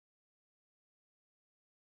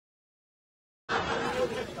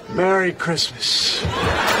Merry Christmas.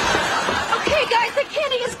 Okay, guys, the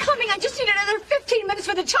candy is coming. I just need another 15 minutes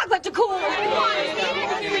for the chocolate to cool. All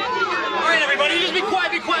right, everybody, just be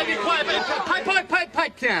quiet, be quiet, be quiet.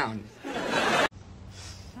 Pipe down.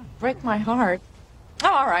 Break my heart. Oh,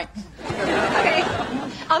 all right. Okay.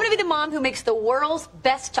 I'm going to be the mom who makes the world's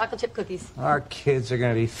best chocolate chip cookies. Our kids are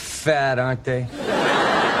going to be fat, aren't they?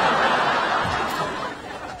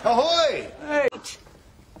 Ahoy! Hey.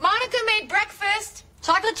 Monica made breakfast.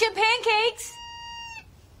 Chocolate chip pancakes.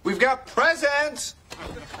 We've got presents.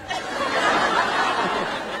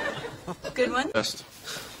 Good one. Best.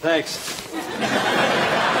 Thanks.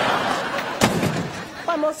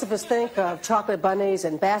 While most of us think of chocolate bunnies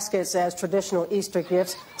and baskets as traditional Easter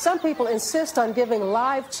gifts, some people insist on giving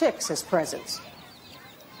live chicks as presents.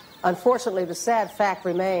 Unfortunately, the sad fact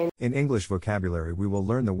remains. In English vocabulary, we will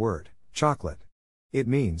learn the word chocolate. It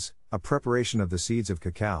means a preparation of the seeds of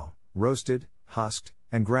cacao, roasted, husked,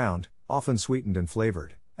 and ground, often sweetened and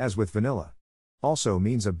flavored, as with vanilla. Also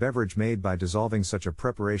means a beverage made by dissolving such a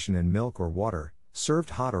preparation in milk or water, served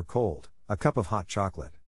hot or cold, a cup of hot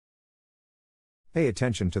chocolate. Pay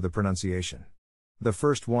attention to the pronunciation. The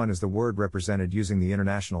first one is the word represented using the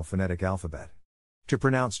International Phonetic Alphabet. To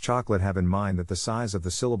pronounce chocolate, have in mind that the size of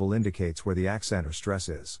the syllable indicates where the accent or stress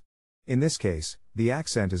is. In this case, the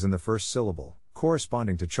accent is in the first syllable,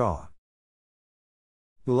 corresponding to chaw.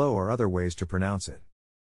 Below are other ways to pronounce it.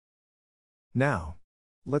 Now,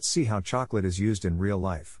 let's see how chocolate is used in real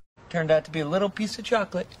life. Turned out to be a little piece of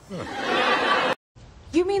chocolate.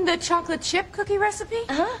 You mean the chocolate chip cookie recipe?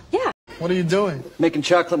 Uh-huh. Yeah. What are you doing? Making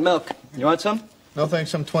chocolate milk. You want some? No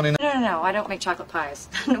thanks, I'm 29. No, I don't make chocolate pies.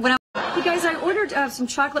 Hey guys, I ordered some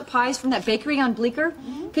chocolate pies from that bakery on Bleecker.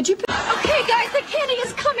 Could you... Okay guys, the candy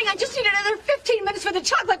is coming. I just need another 15 minutes for the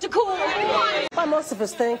chocolate to cool. While most of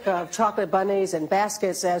us think of chocolate bunnies and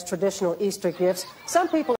baskets as traditional Easter gifts, some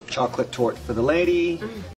people... Chocolate torte for the lady.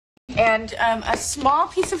 And a small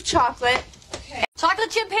piece of chocolate. Okay.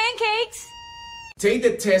 Chocolate chip pancakes. Take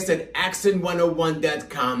the test at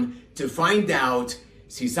accent101.com to find out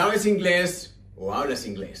si sabes inglés o hablas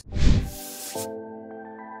inglés.